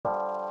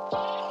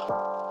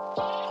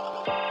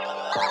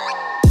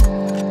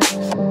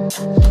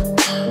Hey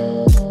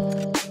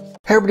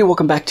everybody,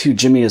 welcome back to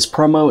Jimmy is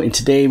Promo, and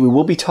today we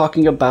will be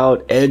talking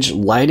about edge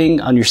lighting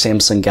on your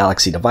Samsung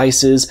Galaxy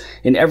devices,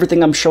 and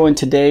everything I'm showing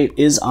today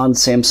is on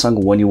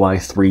Samsung One UI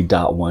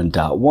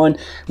 3.1.1,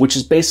 which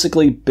is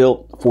basically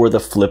built for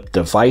the flip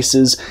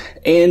devices,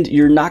 and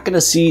you're not going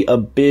to see a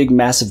big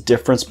massive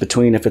difference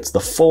between if it's the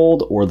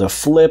fold or the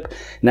flip.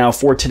 Now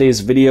for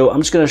today's video,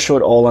 I'm just going to show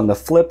it all on the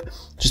flip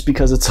just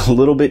because it's a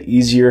little bit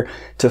easier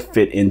to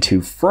fit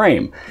into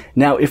frame.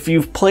 Now if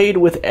you've played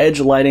with edge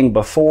lighting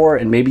before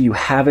and maybe you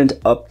haven't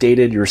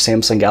updated your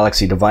Samsung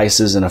Galaxy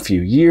devices in a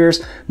few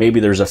years, maybe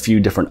there's a few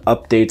different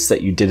updates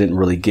that you didn't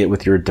really get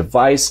with your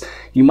device,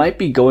 you might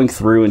be going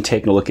through and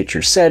taking a look at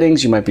your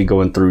settings, you might be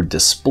going through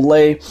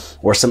display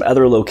or some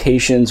other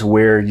locations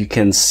where you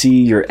can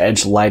see your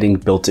edge lighting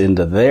built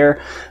into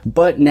there,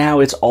 but now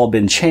it's all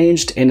been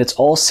changed and it's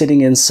all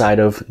sitting inside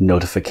of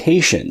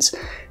notifications.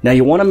 Now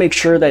you want to make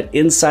sure that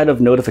inside of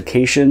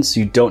notifications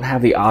you don't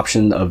have the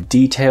option of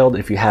detailed.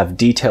 If you have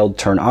detailed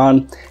turn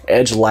on,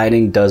 edge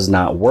lighting does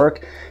not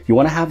work. You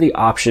want to have the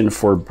option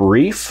for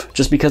brief,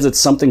 just because it's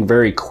something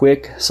very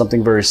quick,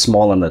 something very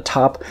small on the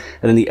top,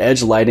 and then the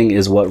edge lighting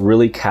is what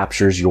really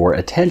captures your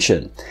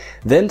attention.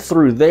 Then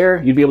through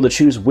there, you'd be able to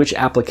choose which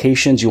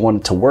applications you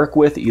want it to work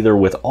with, either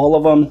with all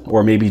of them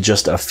or maybe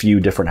just a few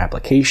different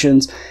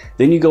applications.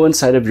 Then you go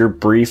inside of your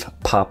brief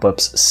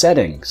pop-ups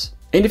settings.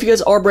 And if you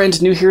guys are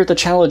brand new here at the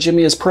channel,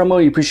 Jimmy is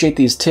Promo, you appreciate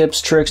these tips,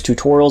 tricks,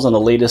 tutorials on the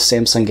latest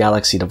Samsung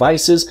Galaxy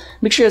devices,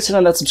 make sure you guys hit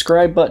on that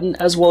subscribe button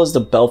as well as the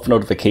bell for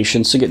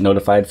notifications to get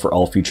notified for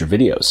all future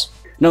videos.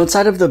 Now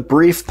inside of the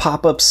brief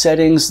pop-up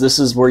settings, this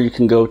is where you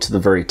can go to the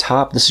very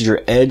top. This is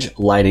your edge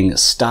lighting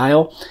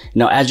style.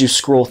 Now as you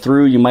scroll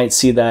through, you might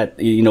see that,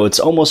 it's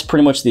almost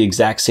pretty much the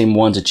exact same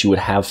ones that you would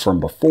have from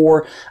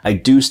before. I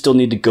do still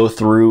need to go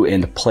through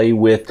and play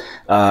with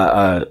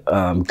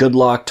Good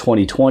Lock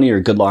 2020 or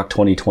Good Lock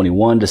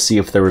 2021 to see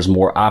if there was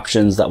more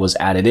options that was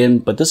added in,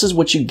 but this is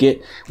what you get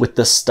with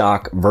the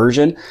stock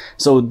version.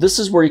 So this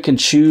is where you can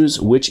choose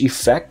which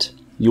effect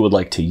you would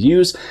like to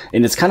use,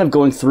 and it's kind of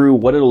going through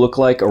what it'll look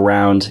like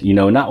around,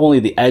 not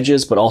only the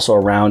edges, but also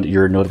around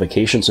your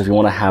notification. So if you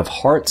want to have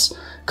hearts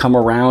come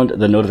around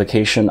the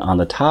notification on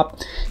the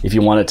top, if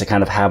you want it to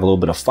kind of have a little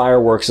bit of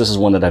fireworks, this is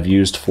one that I've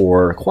used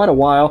for quite a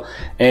while,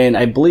 and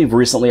I believe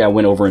recently I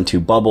went over into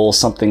bubbles,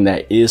 something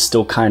that is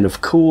still kind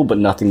of cool, but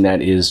nothing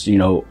that is,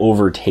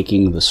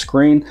 overtaking the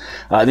screen.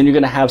 Then you're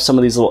going to have some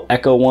of these little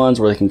echo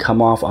ones where they can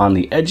come off on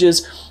the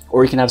edges,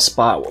 or you can have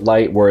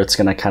spotlight where it's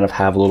going to kind of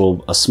have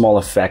a small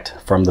effect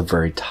from the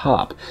very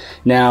top.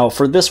 Now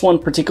for this one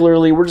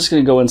particularly, we're just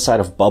going to go inside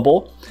of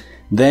bubble.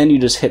 Then you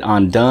just hit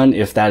on done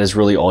if that is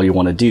really all you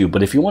want to do.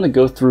 But if you want to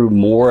go through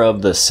more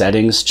of the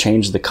settings,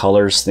 change the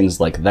colors,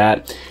 things like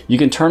that, you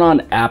can turn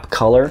on app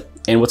color,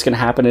 and what's going to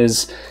happen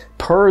is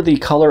per the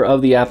color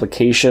of the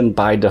application,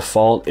 by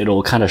default,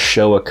 it'll kind of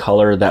show a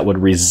color that would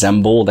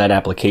resemble that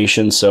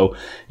application. So,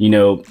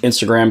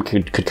 Instagram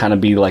could kind of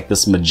be like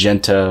this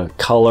magenta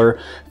color.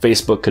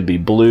 Facebook could be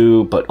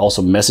blue, but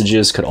also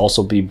messages could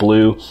also be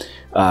blue.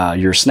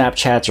 Your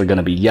Snapchats are going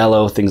to be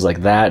yellow, things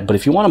like that. But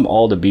if you want them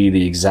all to be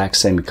the exact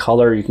same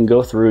color, you can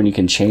go through and you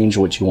can change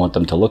what you want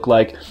them to look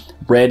like.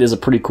 Red is a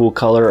pretty cool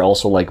color,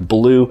 also like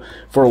blue.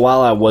 For a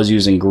while I was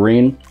using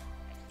green.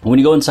 When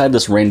you go inside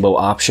this rainbow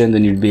option,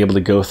 then you'd be able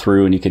to go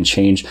through and you can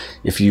change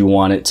if you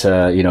want it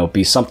to,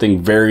 be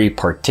something very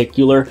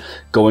particular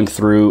going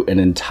through an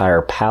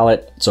entire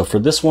palette. So for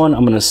this one,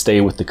 I'm going to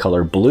stay with the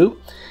color blue.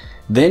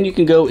 Then you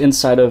can go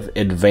inside of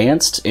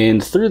advanced,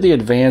 and through the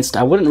advanced,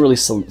 I wouldn't really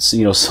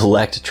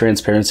select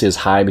transparency as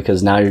high,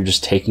 because now you're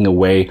just taking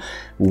away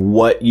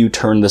what you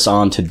turn this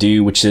on to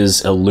do, which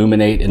is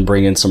illuminate and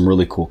bring in some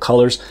really cool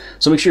colors.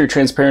 So make sure your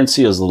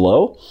transparency is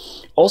low.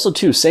 Also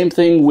too, same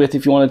thing with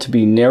if you want it to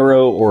be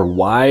narrow or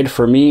wide.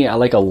 For me, I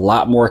like a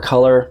lot more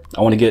color.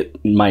 I want to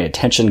get my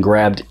attention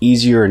grabbed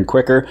easier and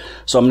quicker.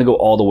 So I'm going to go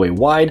all the way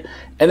wide.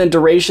 And then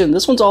duration,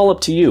 this one's all up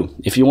to you.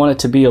 If you want it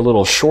to be a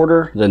little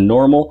shorter than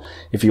normal,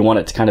 if you want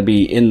it to kind of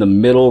be in the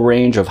middle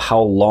range of how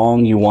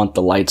long you want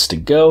the lights to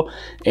go,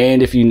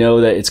 and if you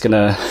know that it's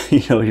gonna,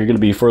 you're gonna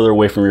be further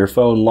away from your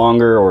phone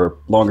longer or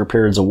longer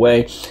periods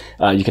away,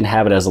 you can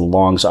have it as a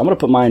long. So I'm gonna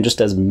put mine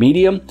just as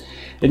medium,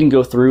 and you can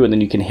go through and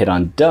then you can hit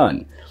on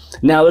done.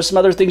 Now there's some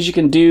other things you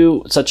can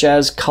do, such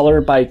as color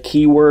by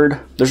keyword.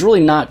 There's really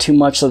not too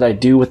much that I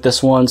do with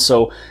this one.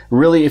 So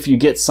really, if you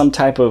get some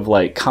type of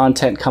like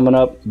content coming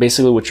up,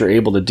 basically what you're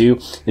able to do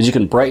is you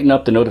can brighten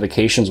up the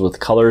notifications with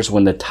colors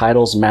when the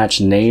titles match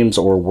names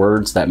or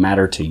words that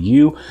matter to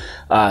you.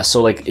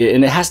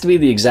 And it has to be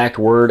the exact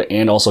word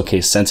and also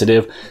case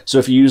sensitive. So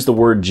if you use the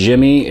word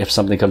Jimmy, if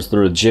something comes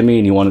through with Jimmy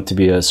and you want it to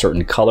be a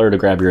certain color to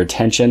grab your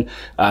attention,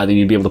 then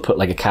you'd be able to put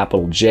like a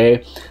capital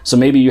J. So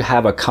maybe you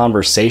have a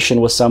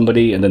conversation with somebody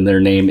and then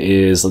their name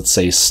is, let's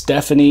say,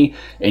 Stephanie,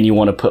 and you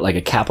want to put like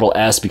a capital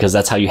S because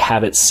that's how you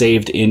have it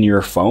saved in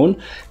your phone.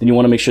 Then you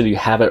want to make sure that you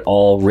have it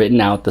all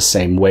written out the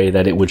same way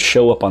that it would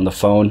show up on the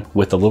phone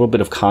with a little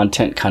bit of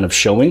content kind of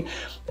showing.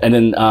 And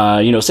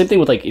then, you know, same thing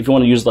with like, if you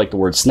want to use like the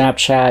word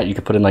Snapchat, you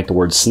could put in like the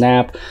word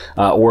snap,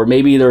 or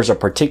maybe there's a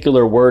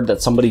particular word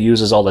that somebody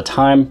uses all the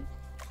time.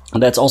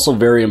 That's also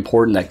very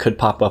important. That could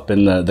pop up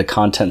in the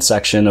content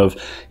section of,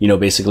 you know,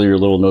 basically your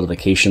little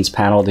notifications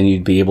panel. Then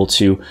you'd be able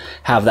to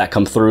have that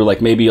come through.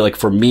 Like maybe like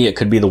for me, it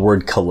could be the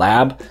word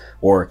collab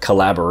or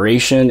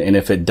collaboration. And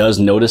if it does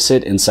notice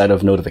it inside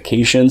of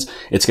notifications,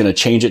 it's going to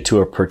change it to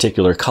a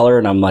particular color.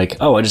 And I'm like,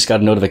 oh, I just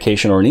got a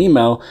notification or an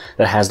email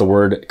that has the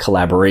word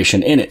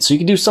collaboration in it. So you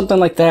can do something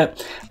like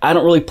that. I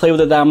don't really play with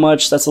it that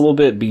much. That's a little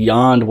bit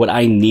beyond what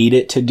I need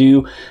it to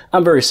do.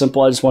 I'm very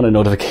simple. I just want a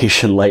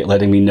notification light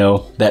letting me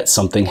know that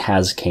something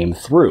has came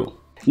through.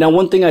 Now,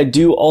 one thing I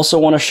do also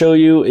want to show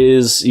you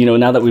is, you know,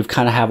 now that we've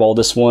kind of have all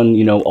this one,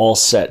 you know, all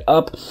set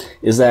up,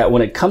 is that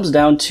when it comes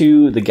down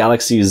to the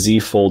Galaxy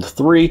Z Fold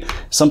 3,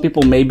 some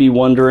people may be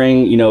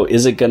wondering, you know,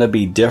 is it going to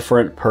be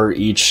different per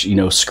each, you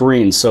know,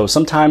 screen? So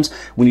sometimes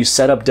when you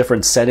set up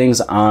different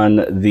settings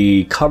on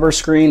the cover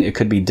screen, it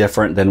could be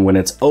different than when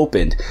it's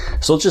opened.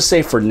 So let's just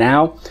say for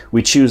now,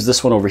 we choose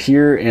this one over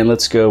here, and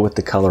let's go with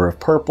the color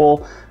of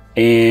purple.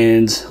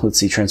 And let's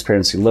see,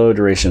 transparency low,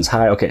 duration's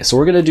high. Okay, so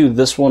we're gonna do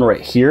this one right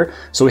here.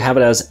 So we have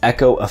it as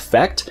echo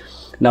effect.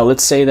 Now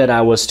let's say that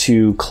I was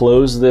to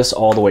close this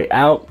all the way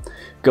out,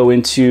 go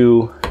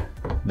into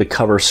the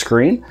cover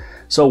screen.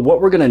 So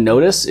what we're gonna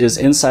notice is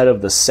inside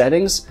of the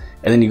settings,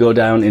 and then you go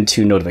down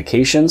into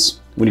notifications.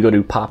 When you go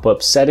to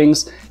pop-up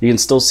settings, you can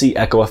still see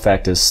echo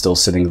effect is still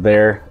sitting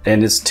there,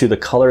 and it's to the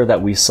color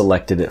that we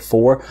selected it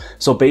for.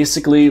 So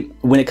basically,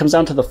 when it comes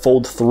down to the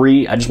Fold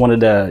 3, I just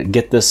wanted to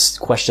get this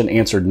question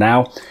answered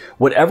now.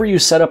 Whatever you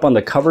set up on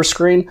the cover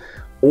screen,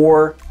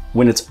 or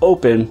when it's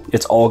open,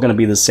 it's all gonna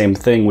be the same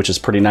thing, which is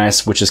pretty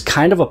nice, which is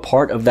kind of a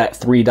part of that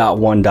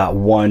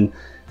 3.1.1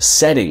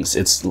 settings.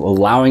 It's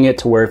allowing it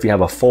to where if you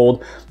have a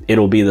fold,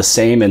 it'll be the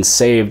same and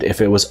saved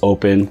if it was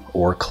open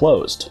or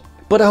closed.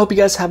 But I hope you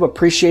guys have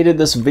appreciated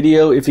this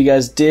video. If you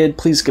guys did,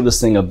 please give this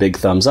thing a big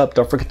thumbs up.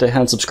 Don't forget to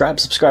hit subscribe.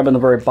 Subscribe on the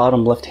very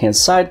bottom left-hand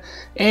side.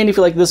 And if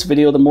you like this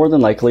video, then more than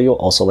likely you'll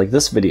also like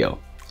this video.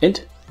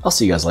 And I'll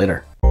see you guys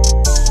later.